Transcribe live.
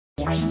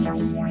Well,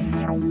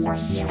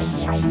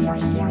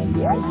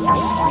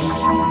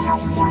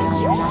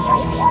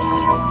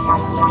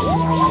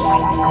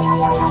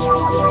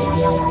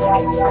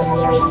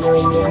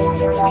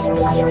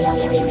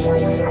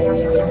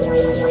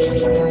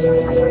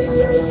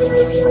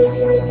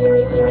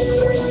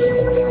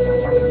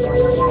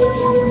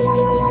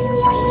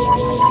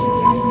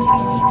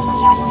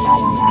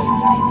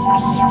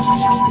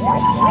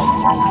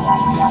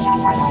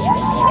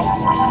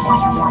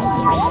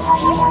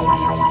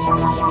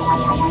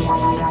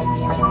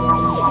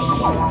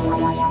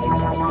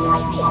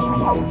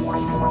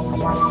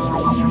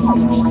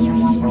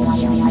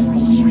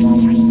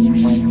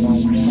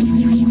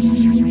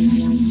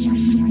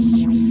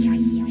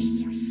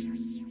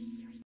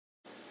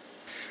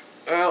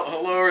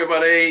 hello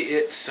everybody.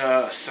 It's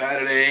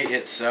Saturday.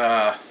 It's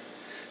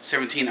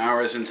 17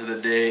 hours into the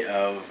day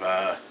of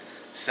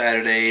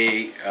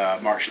Saturday,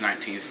 March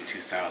 19th,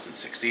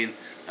 2016.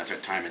 That's our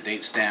time and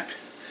date stamp.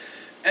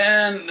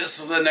 And this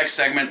is the next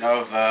segment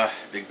of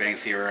Big Bang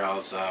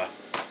Theorel's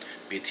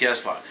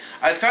BTSvlog.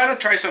 I thought I'd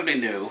try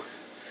something new,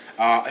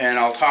 and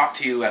I'll talk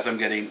to you as I'm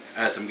getting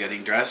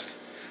dressed.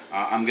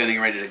 I'm getting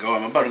ready to go.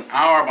 I'm about an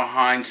hour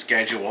behind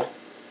schedule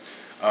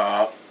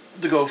to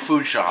go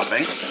food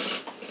shopping.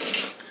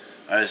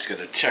 I just got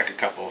to check a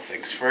couple of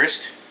things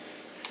first.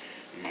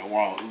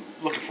 Well,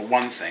 looking for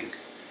one thing.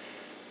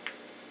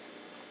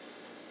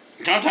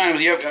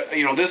 Sometimes you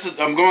know, this is,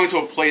 I'm going to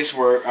a place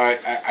where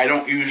I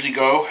don't usually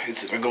go.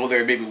 I go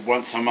there maybe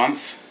once a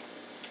month.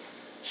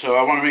 So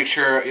I want to make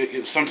sure.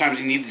 Sometimes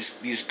you need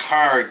these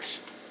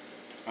cards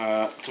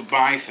to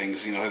buy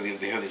things. You know,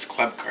 they have these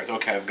club cards.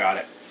 Okay, I've got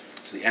it.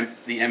 It's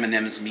the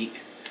M&M's meat.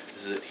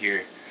 This is it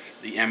here.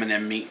 The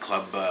M&M Meat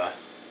Club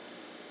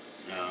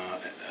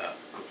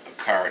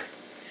card.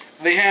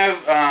 They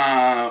have,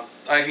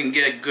 I can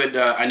get good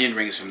onion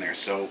rings from there,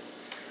 so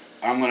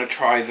I'm going to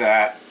try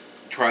that,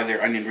 try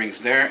their onion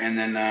rings there, and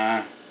then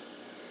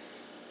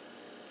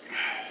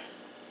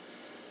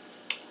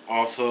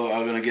also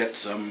I'm going to get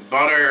some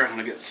butter, I'm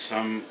going to get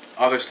some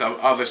other stuff,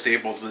 other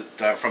staples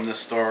that from this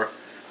store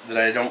that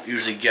I don't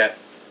usually get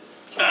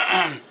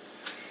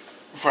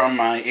from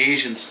my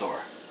Asian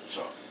store.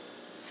 So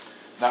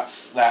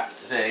that's that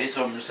today,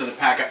 so I'm just going to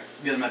pack up,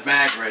 get my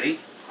bag ready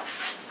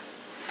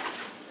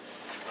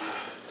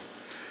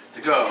to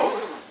go.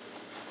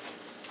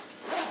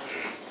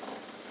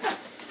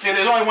 See,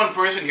 there's only one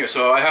person here,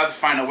 so I have to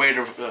find a way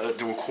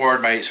to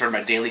record my sort of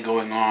my daily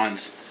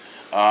going-ons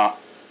at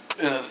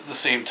the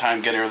same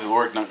time getting everything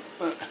work done.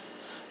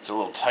 It's a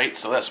little tight,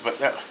 so that's but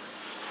that.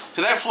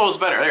 So that flows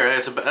better. There,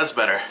 that's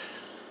better.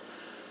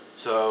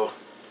 So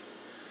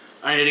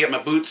I need to get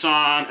my boots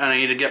on, and I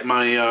need to get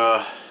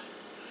my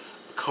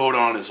coat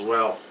on as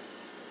well.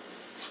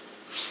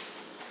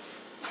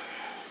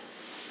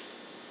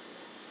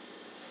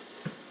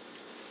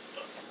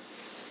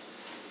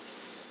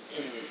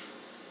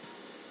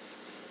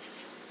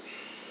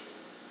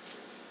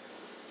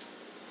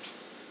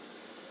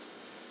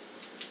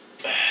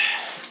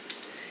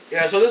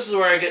 Yeah, so this is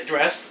where I get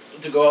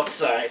dressed to go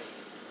outside.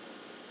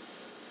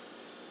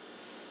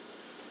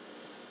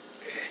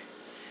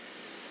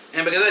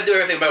 And because I do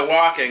everything by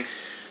walking,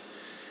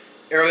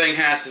 everything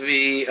has to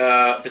be,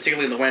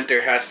 particularly in the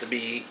winter, has to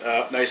be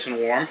nice and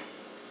warm.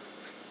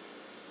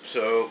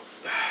 So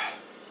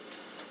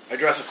I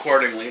dress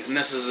accordingly. And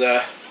this is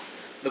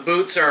the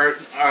boots are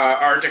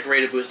Arctic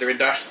rated boots. They're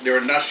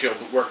industrial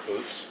work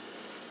boots,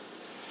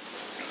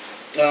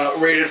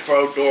 rated for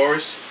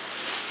outdoors.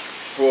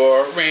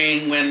 For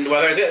rain, wind,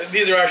 weather.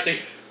 These are actually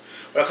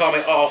what I call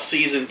my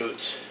all-season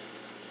boots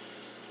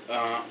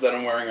that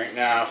I'm wearing right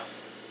now.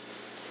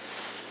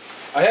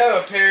 I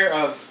have a pair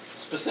of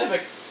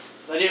specific.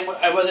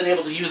 I wasn't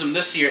able to use them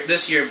this year,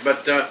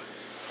 but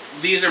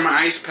these are my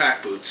ice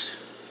pack boots.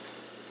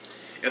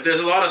 If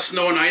there's a lot of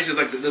snow and ice, it's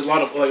like there's a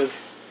lot of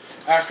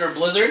after a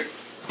blizzard.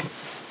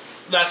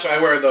 That's why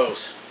I wear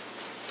those.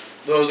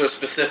 Those are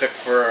specific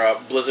for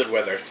blizzard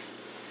weather.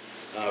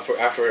 For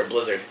after a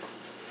blizzard.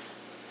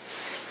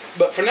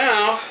 But for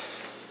now,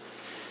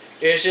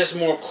 it's just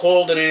more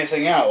cold than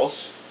anything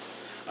else.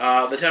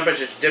 The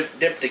temperature's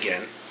dipped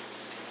again.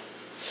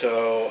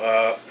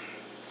 So,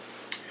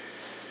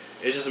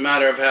 it's just a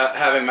matter of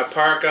having my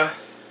parka.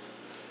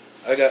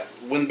 I got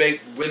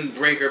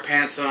windbreaker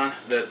pants on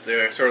that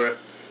they're sort of,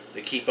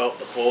 they keep out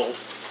the cold.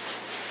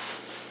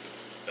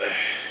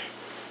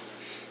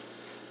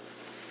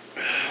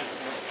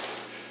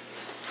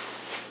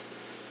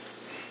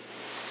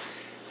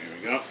 Here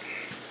we go.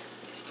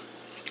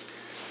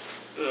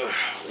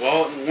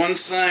 Wallet on one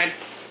side.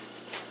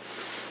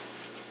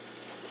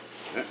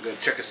 I'm going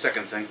to check a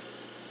second thing.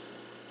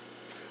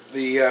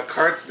 The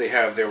cards they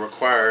have there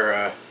require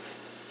a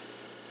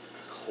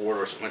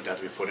quarter or something like that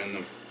to be put in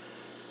them.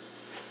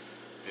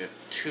 Yeah,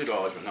 $2,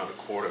 but not a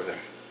quarter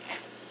there.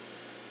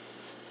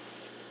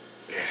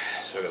 Yeah,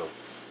 so I gotta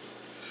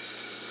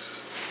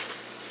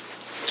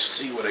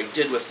see what I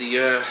did with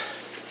the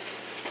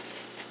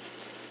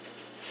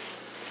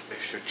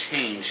extra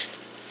change.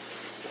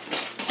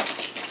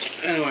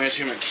 Anyways,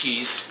 here are my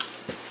keys.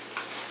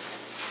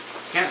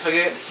 Can't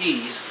forget the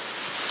keys.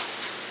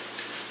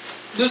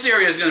 This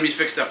area is going to be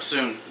fixed up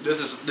soon.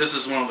 This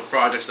is one of the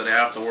projects that I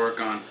have to work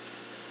on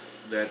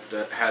that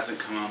hasn't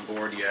come on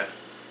board yet.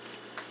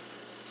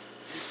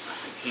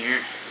 Nothing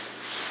here.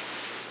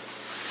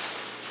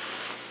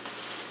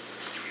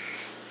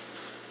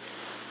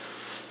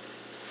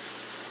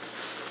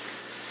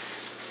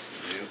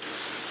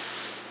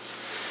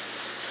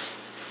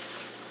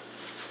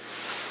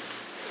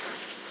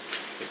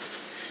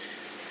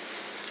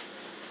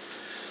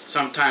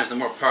 Sometimes the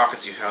more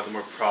pockets you have, the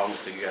more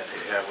problems that you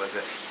have with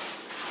it.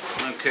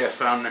 Okay, I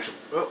found an extra.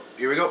 Oh,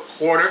 here we go.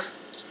 Quarter.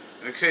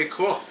 Okay,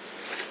 cool.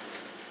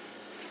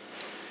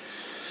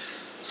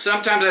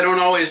 Sometimes I don't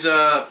always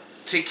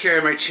take care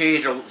of my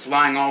change, or it's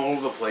lying all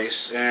over the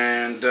place,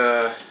 and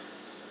well,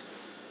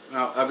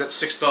 I've got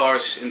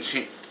 $6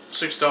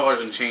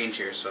 in change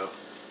here, so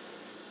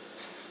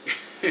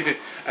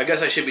I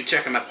guess I should be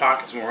checking my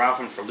pockets more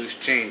often for loose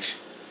change.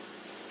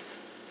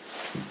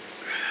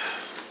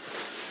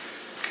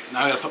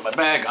 Now I gotta put my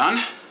bag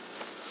on.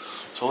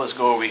 So let's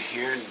go over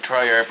here and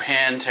try our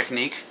pan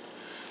technique.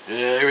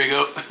 There we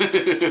go.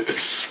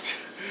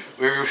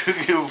 We're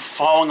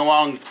following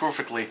along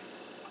perfectly.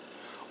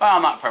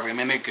 Well, not perfectly. I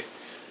mean, make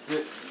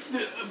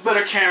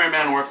better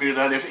cameraman work than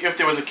that if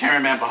there was a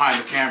cameraman behind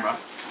the camera.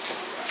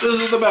 This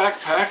is the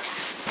backpack.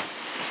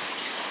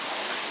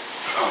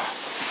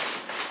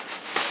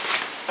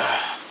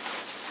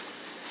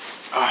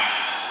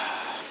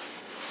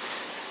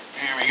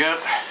 Here we go.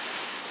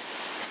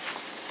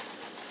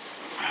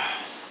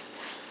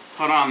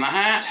 Put on the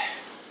hat.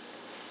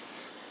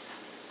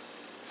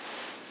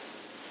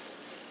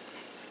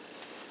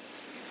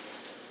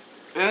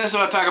 And this is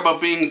what I talk about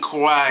being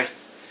kawaii.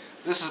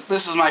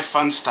 This is my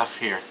fun stuff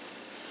here.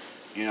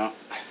 You know.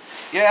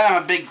 Yeah,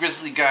 I'm a big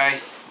grizzly guy.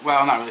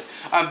 Well, not really.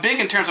 I'm big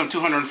in terms of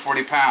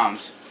 240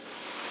 pounds.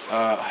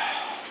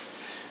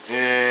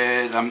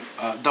 And I'm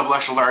double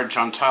extra large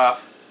on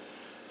top,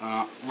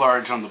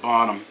 large on the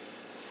bottom.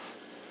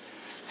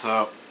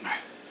 So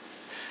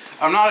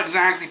I'm not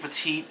exactly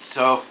petite,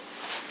 so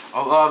a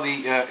lot of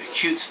the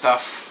cute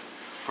stuff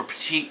for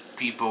petite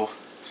people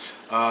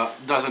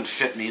doesn't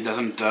fit me,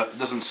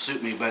 doesn't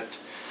suit me, but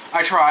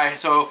I try.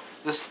 So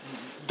this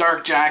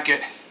dark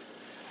jacket,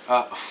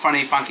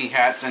 funny funky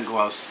hats and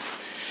gloves.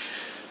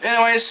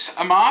 Anyways,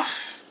 I'm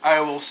off. I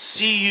will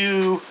see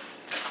you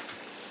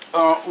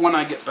when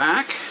I get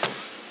back.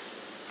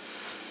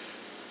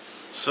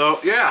 So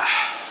yeah,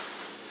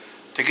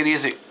 take it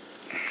easy.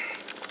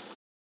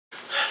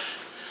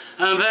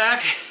 I'm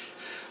back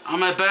on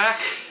my back.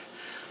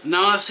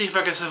 Now let's see if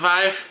I can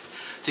survive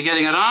to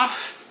getting it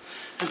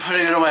off and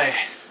putting it away.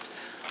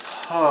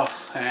 Oh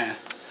man.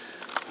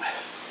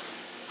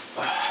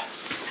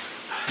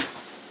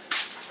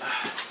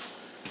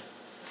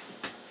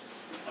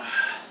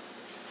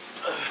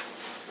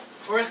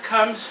 First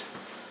comes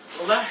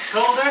the left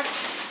shoulder.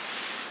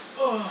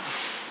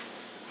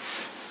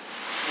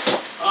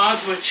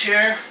 Onto a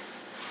chair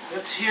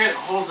that's here. It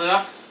holds it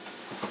up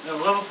in a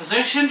level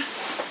position.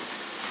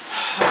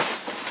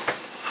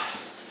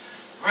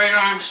 Right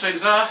arm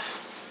swings off,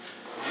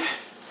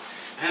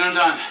 and I'm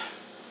done.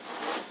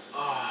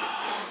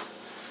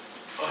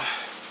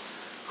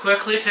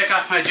 Quickly take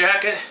off my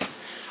jacket,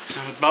 because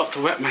I'm about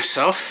to wet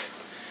myself.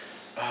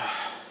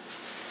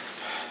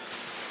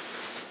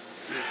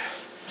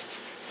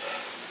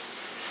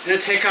 And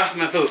take off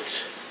my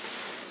boots.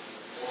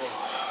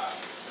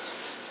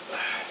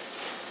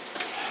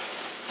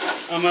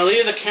 I'm going to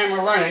leave the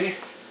camera running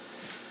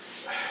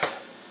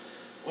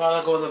while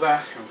I go to the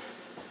bathroom.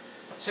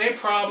 Same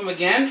problem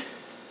again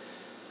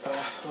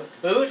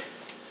with the boot.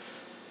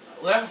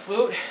 Left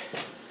boot,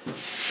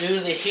 due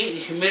to the heat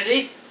and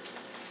humidity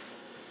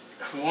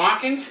from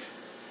walking,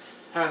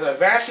 has a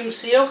vacuum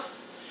seal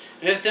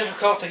and it's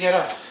difficult to get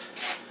off.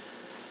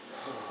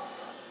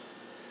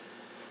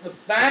 The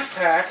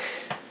backpack,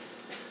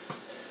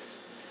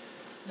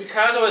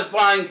 because I was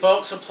buying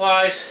bulk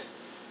supplies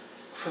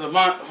for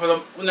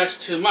the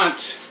next 2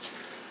 months,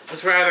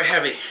 was rather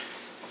heavy.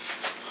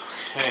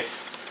 Okay,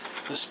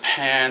 this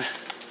pan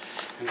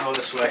and go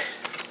this way.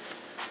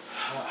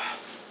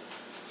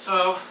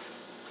 So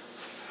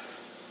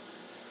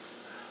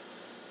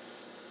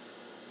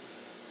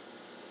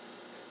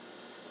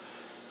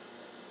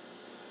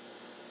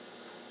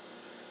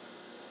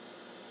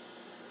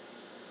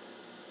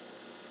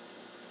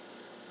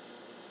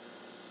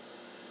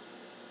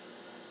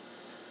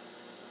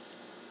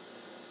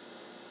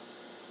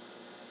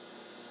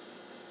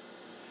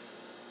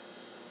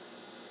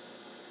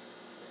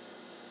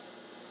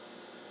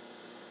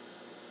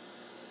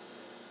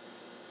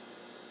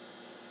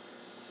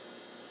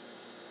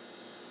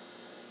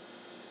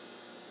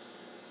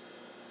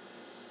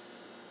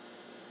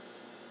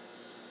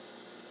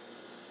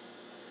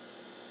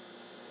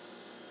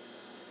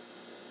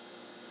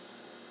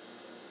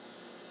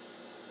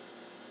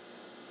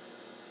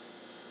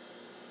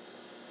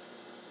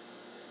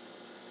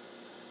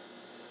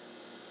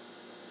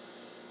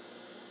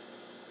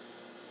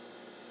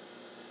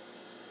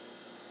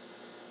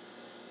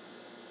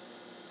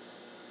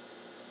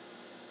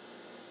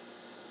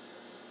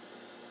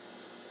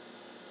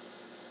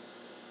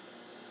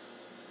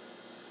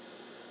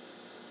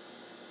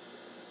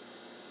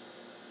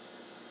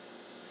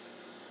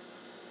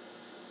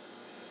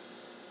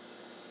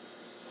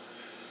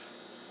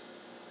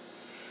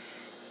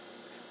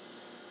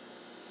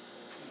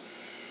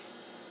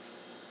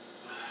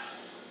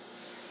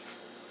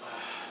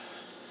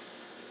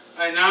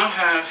I now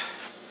have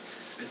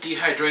a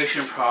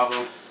dehydration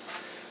problem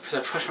because I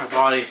pushed my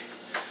body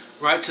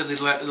right to the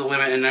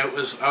limit, and I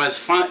was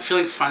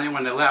feeling funny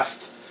when I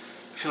left,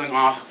 feeling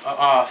off.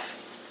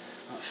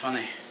 Not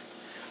funny.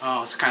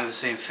 Oh, it's kind of the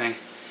same thing.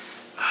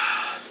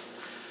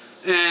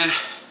 And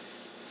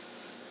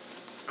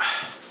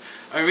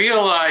I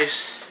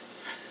realized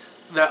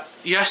that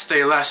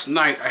last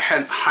night, I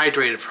hadn't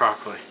hydrated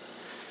properly.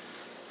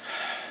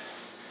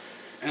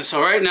 And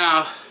so right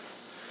now,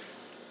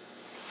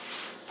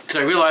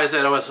 because I realized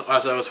that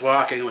as I was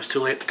walking, it was too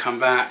late to come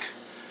back,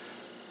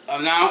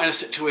 I'm now in a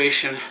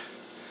situation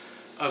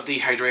of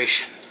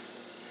dehydration.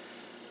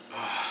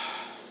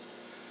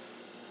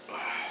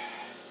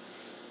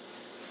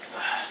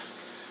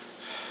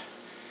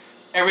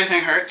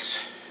 Everything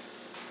hurts.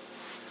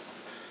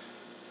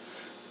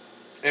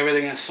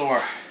 Everything is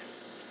sore.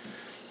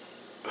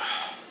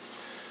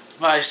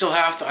 But I still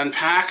have to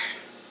unpack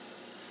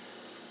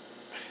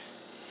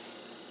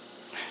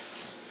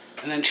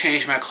and then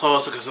change my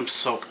clothes because I'm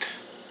soaked.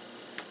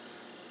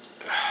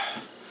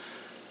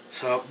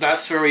 So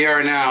that's where we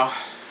are now.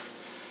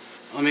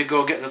 Let me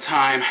go get the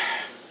time,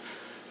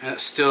 and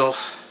it's still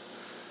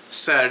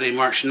Saturday,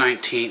 March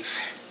 19th,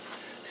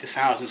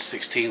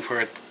 2016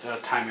 for a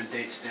time and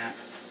date stamp.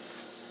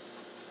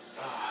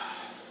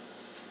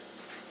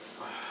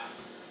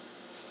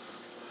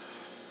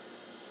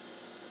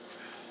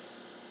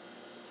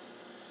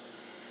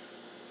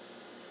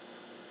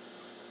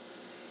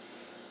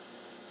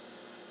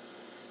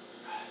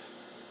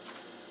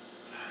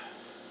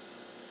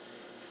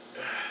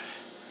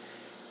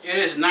 It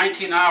is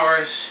 19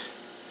 hours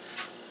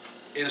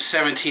in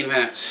 17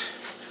 minutes.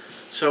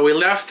 So we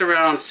left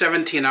around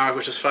 17 hours,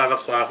 which is 5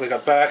 o'clock. We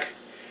got back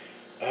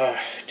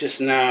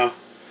just now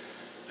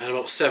at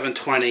about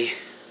 7:20.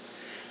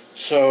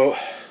 So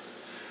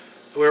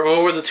we're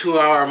over the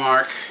 2-hour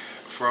mark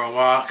for a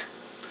walk.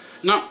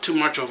 Not too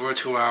much over a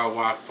 2-hour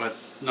walk, but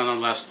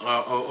nonetheless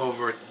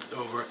over.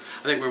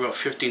 I think we're about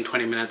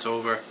 15-20 minutes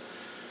over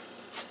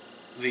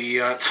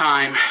the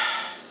time.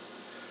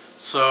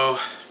 So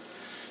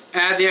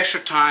add the extra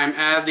time,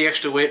 add the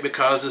extra weight,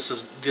 because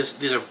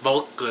these are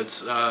bulk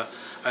goods. I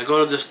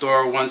go to the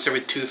store once every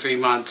 2-3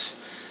 months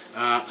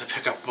to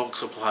pick up bulk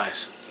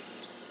supplies.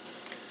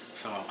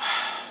 So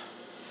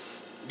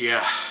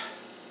yeah.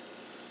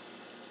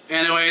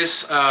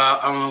 Anyways,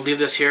 I'm gonna leave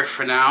this here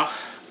for now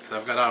because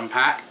I've got to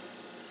unpack,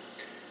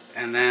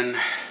 and then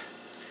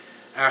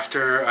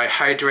after I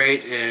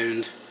hydrate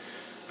and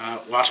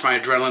watch my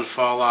adrenaline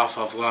fall off,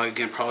 I'll vlog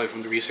again, probably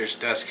from the research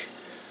desk.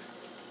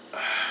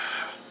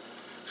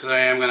 Because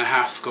I am going to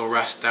have to go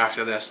rest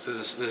after this.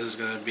 This is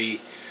going to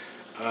be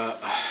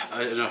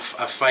a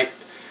fight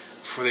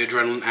for the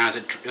adrenaline as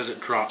it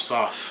drops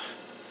off.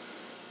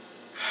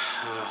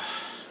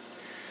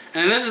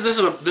 And this is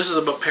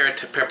about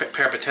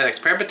peripatetics.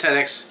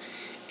 Peripatetics,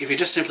 if you're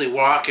just simply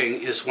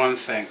walking, is one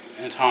thing,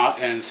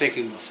 and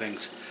thinking about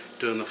things,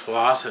 doing the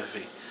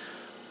philosophy.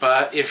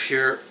 But if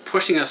you're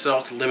pushing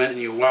yourself to the limit and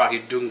you walk,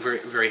 you're doing very,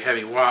 very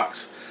heavy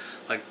walks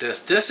like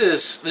this. This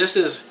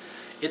is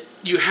it.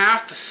 You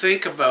have to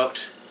think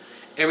about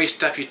every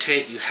step you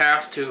take. You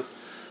have to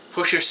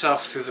push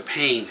yourself through the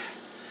pain.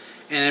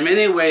 And in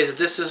many ways,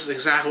 this is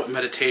exactly what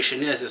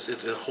meditation is.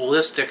 It's a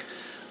holistic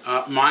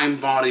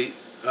mind-body,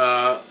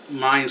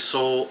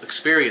 mind-soul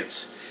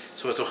experience.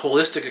 So it's a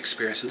holistic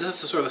experience. And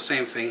this is sort of the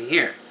same thing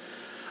here.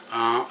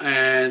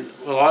 And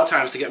a lot of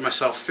times to get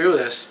myself through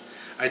this,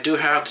 I do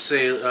have to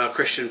say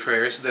Christian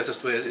prayers. That's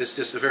just the way. It's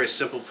just a very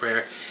simple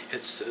prayer.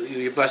 It's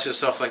you bless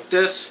yourself like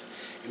this.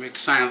 You make the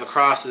sign of the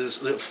cross. It's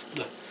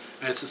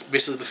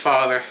basically the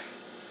Father.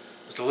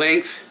 It's the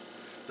length.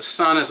 The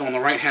Son is on the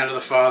right hand of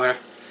the Father,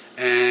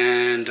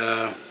 and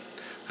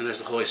there's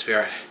the Holy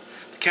Spirit.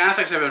 The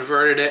Catholics have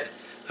inverted it.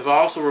 They've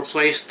also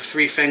replaced the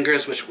 3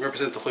 fingers, which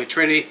represent the Holy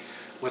Trinity,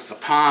 with the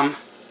palm.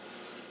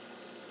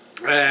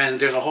 And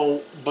there's a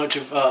whole bunch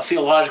of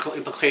theological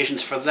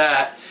implications for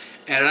that.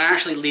 And it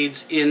actually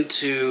leads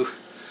into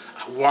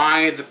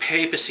why the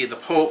papacy, the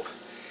Pope,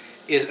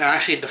 is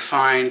actually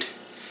defined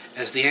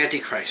as the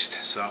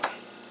Antichrist. So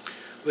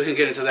we can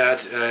get into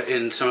that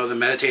in some of the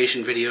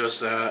meditation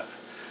videos,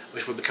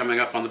 which will be coming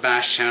up on the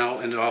BAS channel,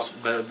 and also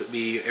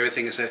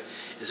everything is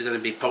going to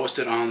be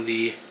posted on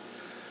the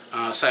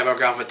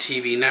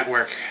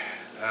CyborgAlphaTV-Network.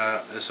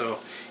 So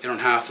you don't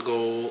have to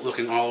go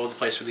looking all over the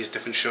place for these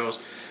different shows.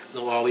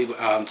 They'll all be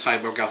on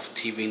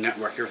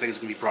CyborgAlphaTV-Network. Everything's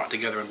going to be brought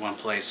together in one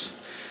place.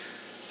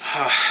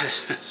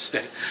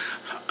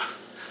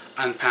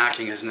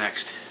 Unpacking is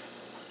next.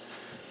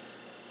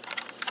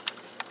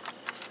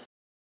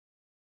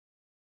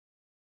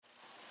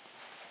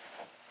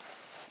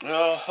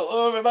 Well,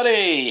 hello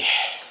everybody.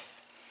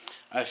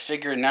 I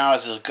figure now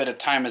is as good a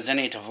time as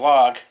any to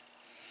vlog.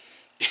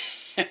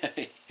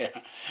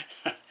 Yeah.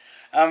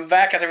 I'm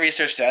back at the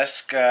research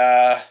desk.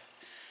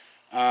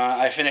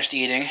 I finished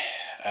eating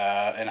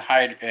and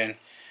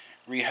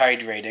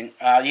rehydrating.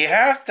 You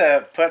have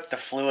to put the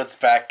fluids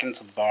back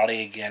into the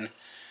body again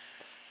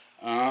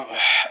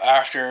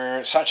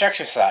after such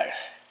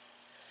exercise.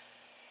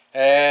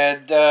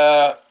 And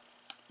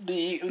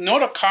the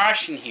note of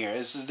caution here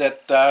is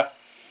that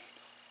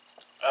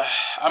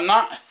I'm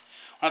not,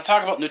 when I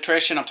talk about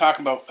nutrition, I'm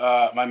talking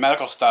about my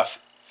medical stuff,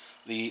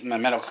 my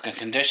medical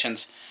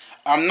conditions.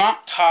 I'm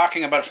not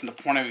talking about it from the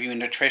point of view of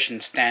nutrition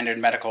standard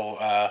medical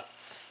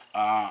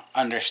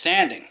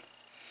understanding.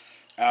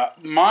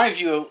 My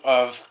view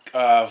of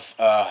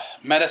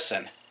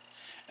medicine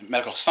and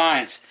medical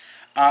science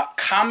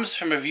comes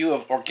from a view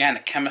of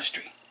organic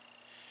chemistry.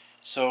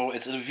 So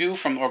it's a view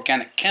from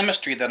organic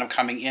chemistry that I'm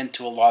coming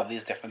into a lot of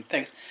these different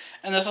things.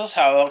 And this is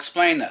how I'll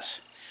explain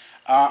this.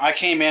 I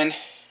came in,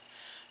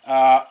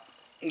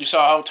 you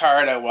saw how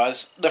tired I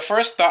was. The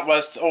first thought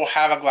was, oh,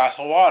 have a glass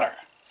of water.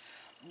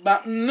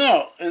 But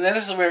no, and then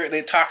this is where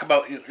they talk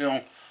about,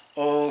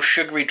 oh,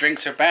 sugary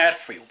drinks are bad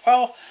for you.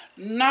 Well,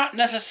 not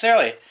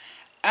necessarily.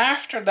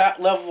 After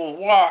that level of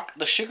walk,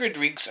 the sugar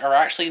drinks are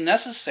actually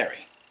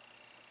necessary.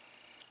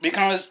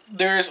 Because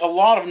there's a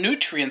lot of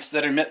nutrients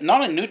that are,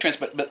 not only nutrients,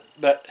 but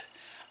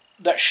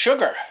that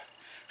sugar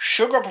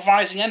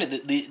provides the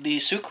energy. The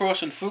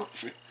sucrose and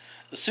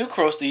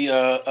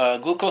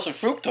glucose and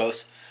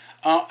fructose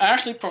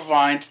actually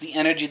provides the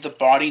energy the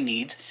body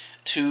needs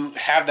to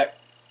have that,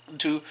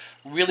 to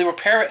really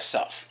repair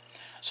itself.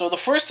 So the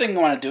first thing you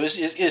want to do is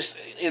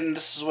and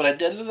this is what I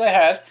did, I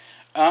had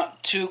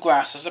 2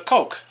 glasses of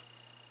Coke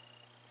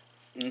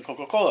and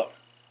Coca-Cola.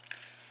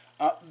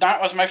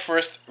 That was my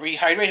first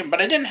rehydration,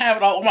 but I didn't have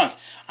it all at once.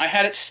 I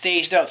had it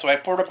staged out, so I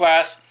poured a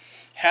glass,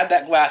 had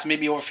that glass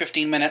maybe over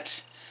 15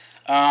 minutes,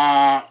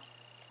 rested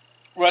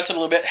a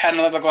little bit, had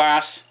another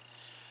glass,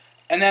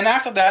 and then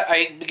after that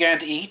I began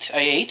to eat. I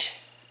ate.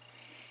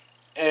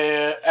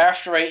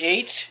 After I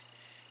ate,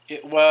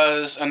 it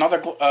was another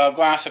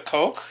glass of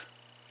Coke,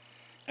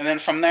 and then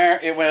from there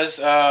it was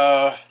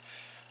about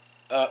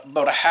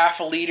a half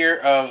a liter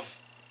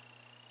of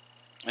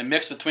a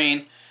mix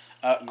between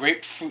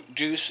grapefruit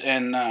juice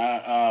and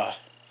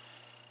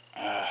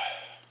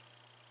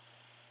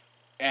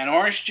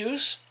orange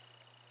juice.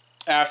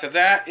 After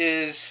that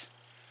is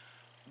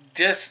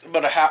just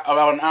about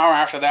an hour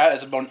after that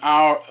is about an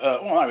hour.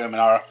 Well, not even an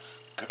hour.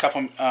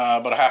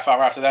 About a half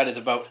hour after that is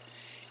about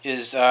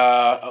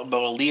a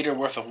liter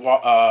worth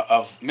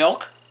of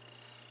milk.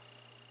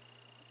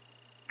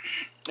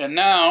 And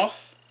now,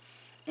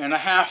 in a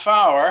half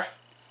hour,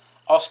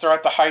 I'll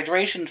start the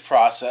hydration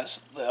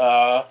process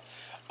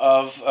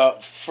of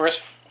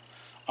first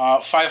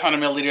 500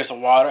 milliliters of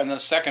water, and then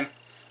second,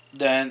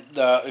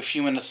 a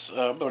few minutes,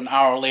 about an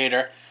hour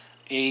later,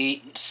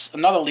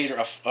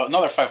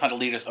 another 500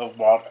 liters of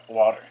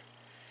water.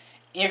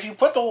 If you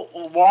put the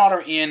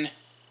water in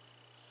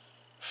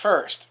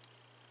first,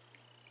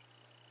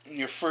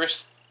 your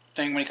first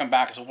thing when you come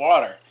back is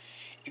water,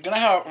 you're going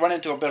to run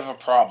into a bit of a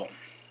problem.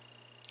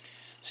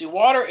 See,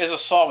 water is a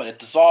solvent. It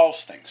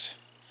dissolves things.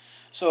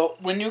 So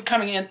when you're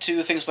coming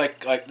into things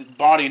like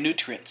body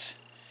nutrients,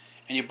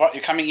 and you're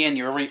coming in,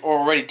 you're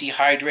already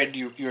dehydrated.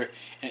 You're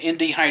in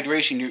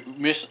dehydration. You're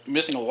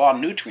missing a lot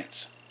of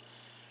nutrients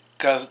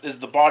because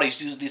the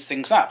body's use these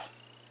things up.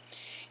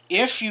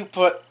 If you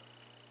put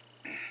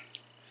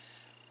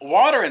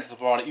water into the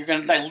body, you're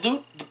going to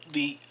dilute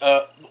the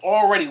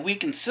already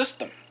weakened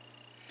system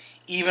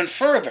even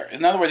further.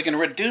 In other words, you're going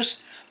to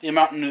reduce the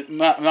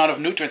amount of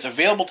nutrients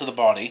available to the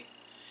body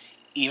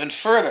even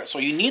further. So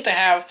you need to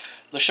have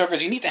the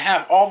sugars. You need to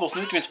have all those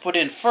nutrients put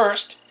in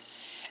first.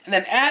 And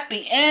then at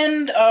the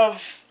end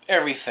of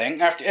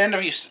everything, after the end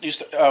of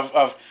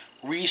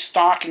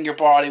restocking your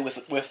body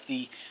with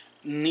the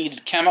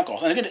needed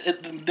chemicals, and again,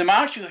 the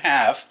amount you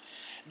have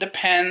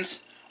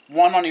depends,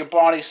 one, on your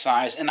body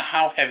size and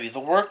how heavy the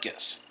work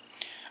is.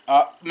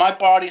 My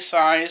body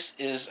size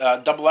is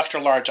double extra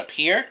large up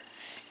here.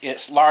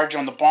 It's large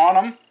on the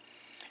bottom.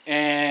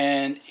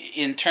 And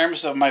in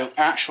terms of my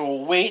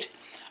actual weight,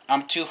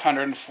 I'm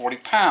 240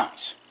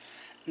 pounds.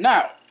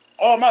 Now,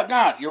 oh my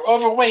God, you're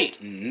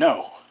overweight.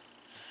 No.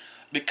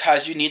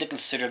 Because you need to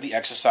consider the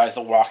exercise,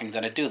 the walking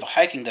that I do, the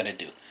hiking that I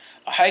do.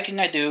 The hiking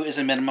I do is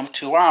a minimum of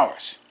 2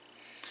 hours.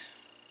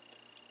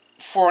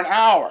 For an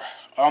hour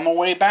on the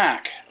way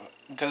back,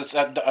 because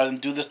I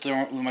do this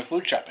with my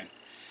food shopping,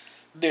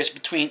 there's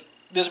between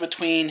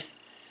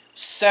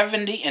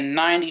 70 and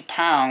 90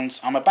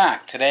 pounds on my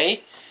back.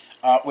 Today,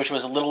 which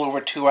was a little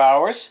over 2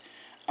 hours,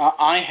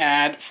 I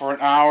had for an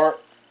hour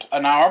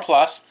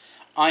plus,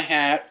 I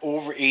had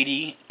over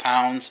 80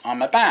 pounds on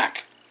my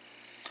back.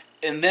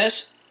 And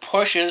this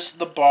pushes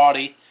the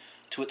body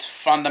to its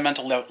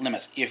fundamental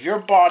limits. If your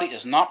body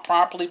is not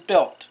properly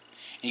built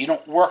and you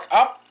don't work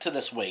up to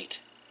this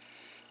weight,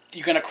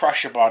 you're going to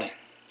crush your body.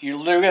 You're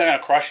literally going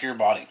to crush your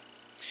body.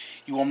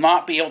 You will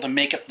not be able to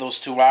make it those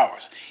 2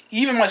 hours.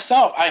 Even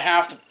myself, I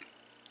have to,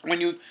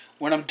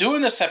 when I'm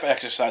doing this type of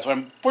exercise, when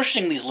I'm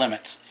pushing these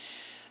limits,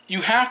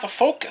 you have to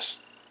focus.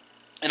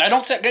 And I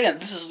don't say, again,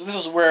 this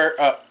is where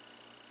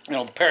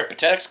the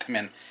peripatetics come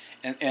in,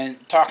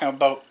 and talking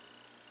about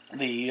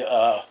the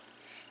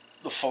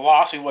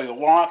philosophy while you're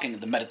walking,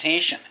 the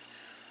meditation,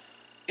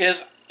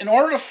 is in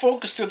order to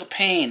focus through the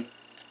pain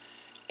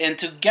and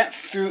to get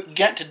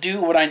to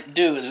do what I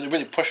do, is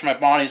really push my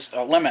body's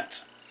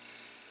limits.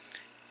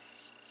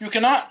 You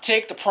cannot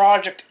take the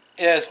project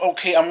as,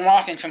 okay, I'm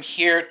walking from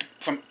here,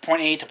 from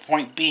point A to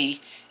point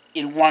B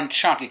in one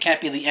chunk. It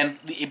can't be the end.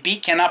 The B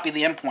cannot be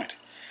the end point.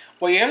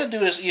 What you have to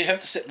do is you have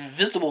to set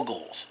visible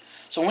goals.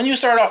 So when you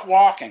start off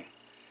walking,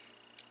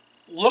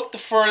 look the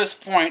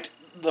furthest point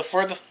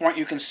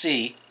you can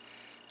see,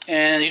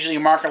 and usually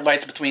you mark a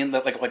lights between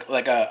like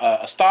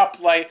a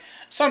stop light,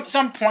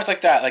 some points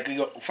like that. Like you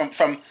go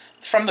from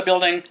the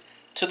building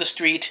to the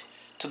street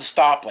to the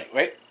stoplight,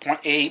 right? Point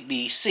A,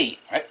 B, C,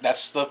 right?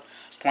 That's the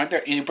point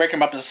there. You break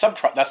them up into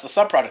that's the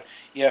sub-project.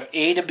 You have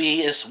A to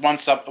B is one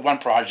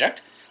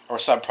project or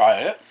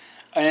sub-project,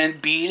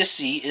 and B to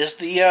C is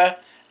the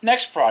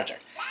next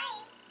project.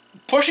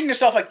 Pushing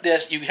yourself like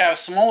this, you have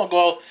smaller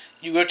goals,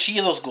 you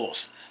achieve those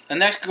goals. The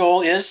next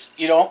goal is,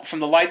 from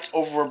the lights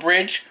over a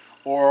bridge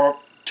or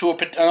to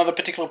another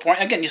particular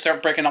point. Again, you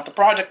start breaking up the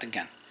project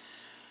again.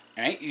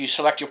 Right? You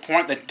select your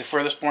point, the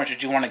furthest point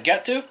that you want to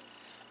get to,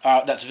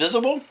 that's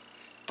visible,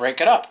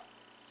 break it up.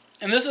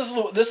 And this is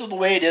the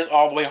way it is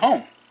all the way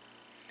home.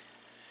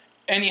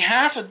 And you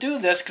have to do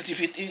this because if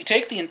you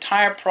take the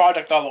entire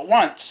project all at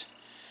once,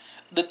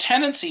 the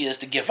tendency is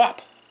to give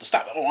up, to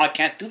stop. Oh, I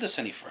can't do this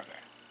any further.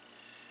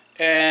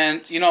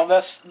 And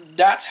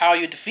that's how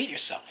you defeat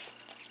yourself.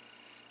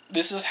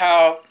 This is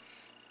how,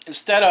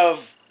 instead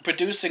of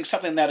producing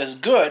something that is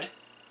good,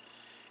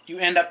 you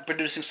end up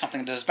producing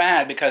something that is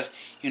bad, because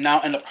you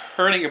now end up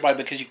hurting your body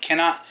because you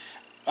cannot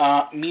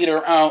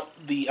meter out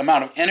the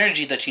amount of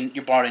energy that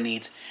your body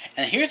needs.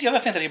 And here's the other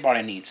thing that your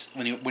body needs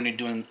when you're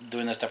doing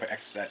this type of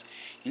exercise.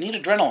 You need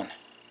adrenaline.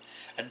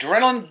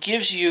 Adrenaline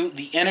gives you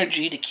the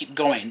energy to keep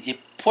going. It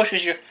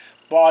pushes your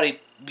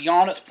body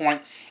beyond its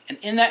point, and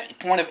in that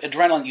point of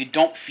adrenaline, you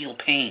don't feel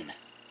pain.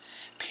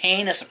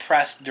 Pain is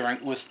suppressed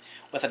with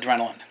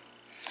adrenaline.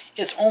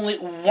 It's only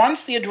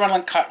once the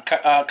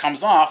adrenaline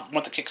comes off,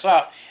 once it kicks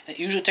off, and it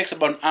usually takes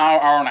about an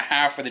hour and a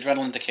half for the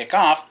adrenaline to kick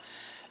off,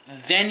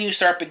 then you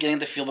start beginning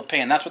to feel the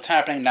pain. That's what's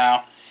happening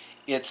now.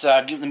 It's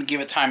let me give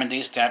it time and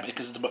date stamp,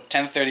 because it's about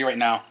 10:30 right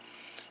now.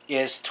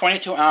 It's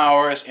 22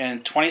 hours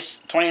and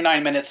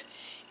 29 minutes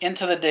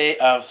into the day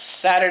of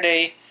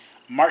Saturday,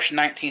 March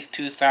 19th,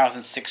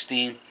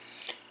 2016.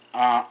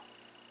 And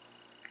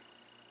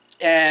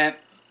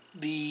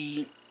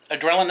the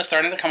adrenaline is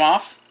starting to come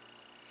off,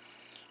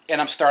 and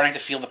I'm starting to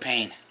feel the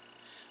pain.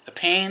 The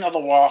pain of the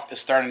walk is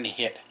starting to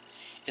hit.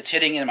 It's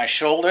hitting in my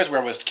shoulders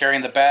where I was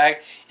carrying the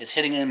bag, it's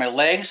hitting in my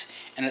legs,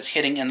 and it's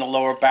hitting in the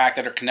lower back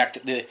that are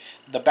connected.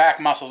 The back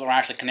muscles are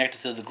actually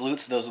connected to the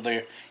glutes. Those are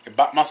your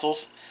butt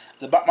muscles.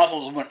 The butt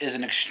muscles is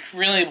an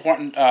extremely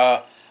important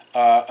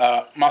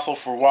muscle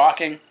for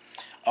walking.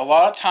 A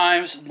lot of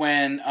times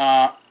when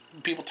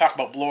people talk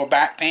about lower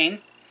back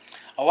pain,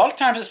 a lot of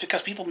times it's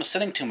because people have been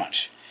sitting too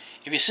much.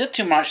 If you sit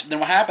too much, then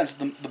what happens,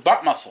 the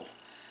butt muscle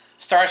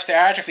starts to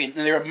atrophy, and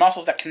there are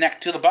muscles that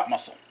connect to the butt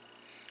muscle,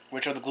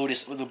 which are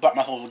the butt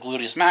muscle is the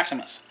gluteus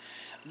maximus.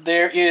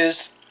 There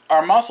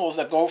are muscles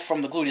that go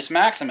from the gluteus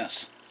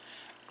maximus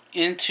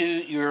into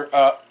your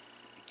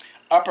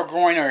upper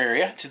groin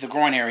area, to the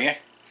groin area,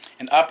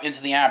 and up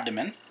into the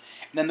abdomen. And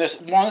then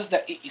there's ones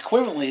that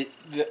equivalently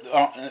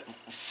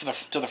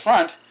to the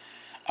front.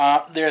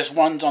 There's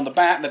ones on the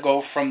back that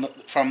go from the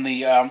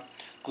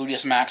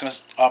gluteus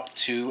maximus up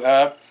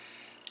to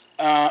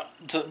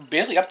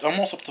basically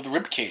almost up to the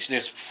rib cage.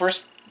 There's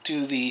first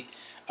to the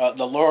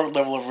lower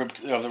level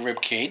of the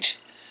rib cage,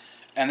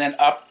 and then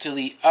up to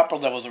the upper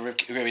levels of rib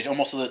cage,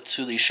 almost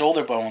to the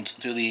shoulder bones,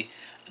 to the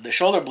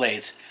shoulder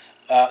blades.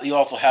 You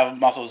also have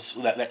muscles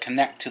that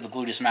connect to the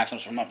gluteus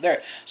maximus from up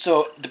there.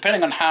 So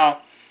depending on how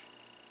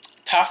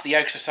tough the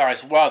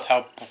exercise was,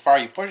 how far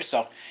you push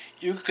yourself,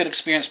 you could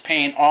experience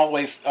pain all the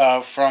way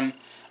from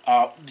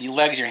the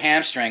legs, your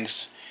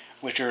hamstrings,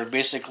 which are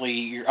basically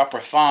your upper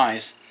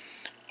thighs,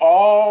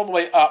 all the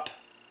way up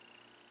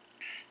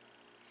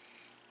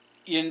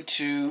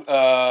into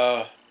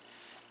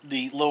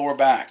the lower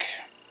back.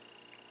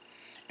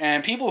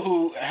 And people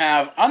who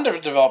have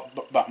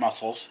underdeveloped butt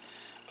muscles,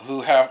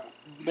 who have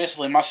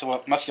basically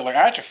muscular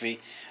atrophy,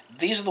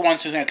 these are the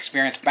ones who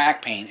experience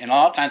back pain. And a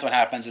lot of times what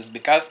happens is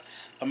because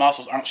the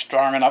muscles aren't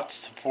strong enough to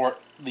support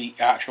the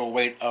actual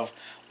weight of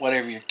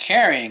whatever you're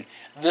carrying,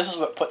 this is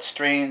what puts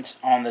strains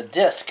on the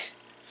disc,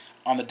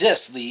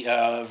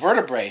 the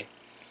vertebrae,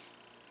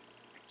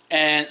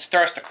 and it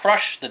starts to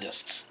crush the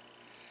discs.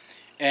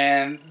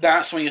 And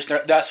that's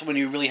when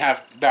you really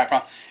have back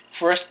problems.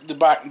 First, the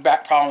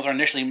back problems are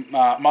initially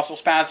muscle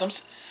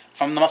spasms.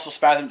 From the muscle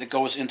spasm, that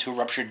goes into a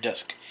ruptured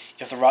disc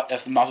if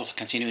the muscles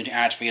continue to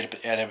atrophy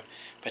at a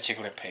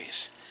particular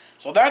pace.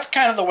 So that's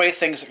kind of the way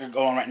things are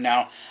going right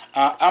now.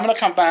 I'm going to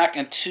come back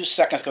in 2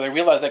 seconds because I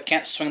realize I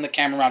can't swing the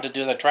camera around to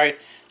do that. I tried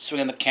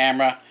swinging the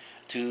camera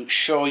to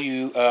show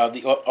you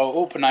the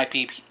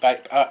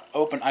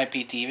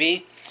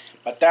OpenIPTV,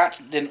 but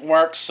that didn't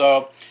work.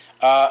 So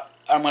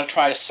I'm going to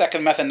try a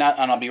second method now,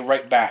 and I'll be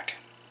right back.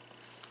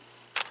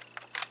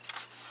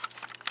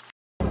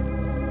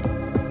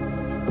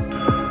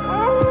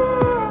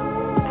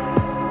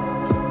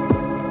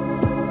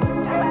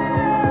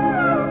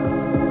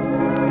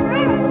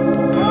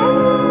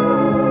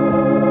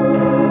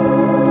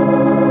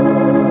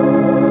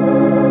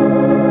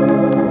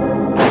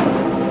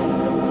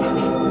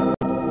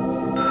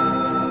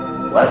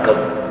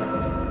 Welcome.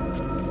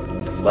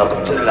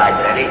 Welcome to the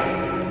library,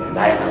 and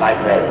I am the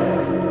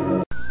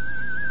librarian.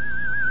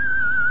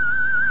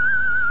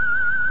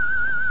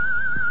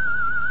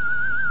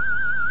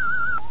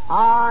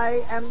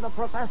 I am the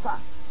professor.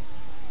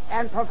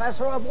 And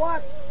professor of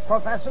what?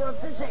 Professor of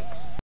physics.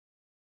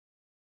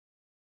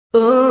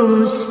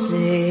 Oh,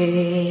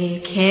 say,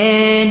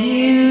 can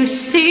you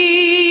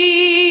see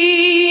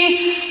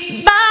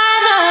by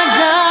the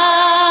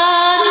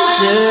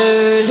dawn's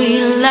early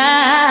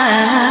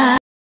light?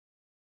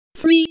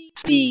 Free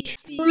speech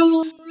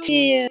rules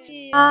here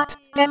at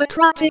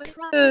Democratic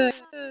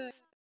Earth.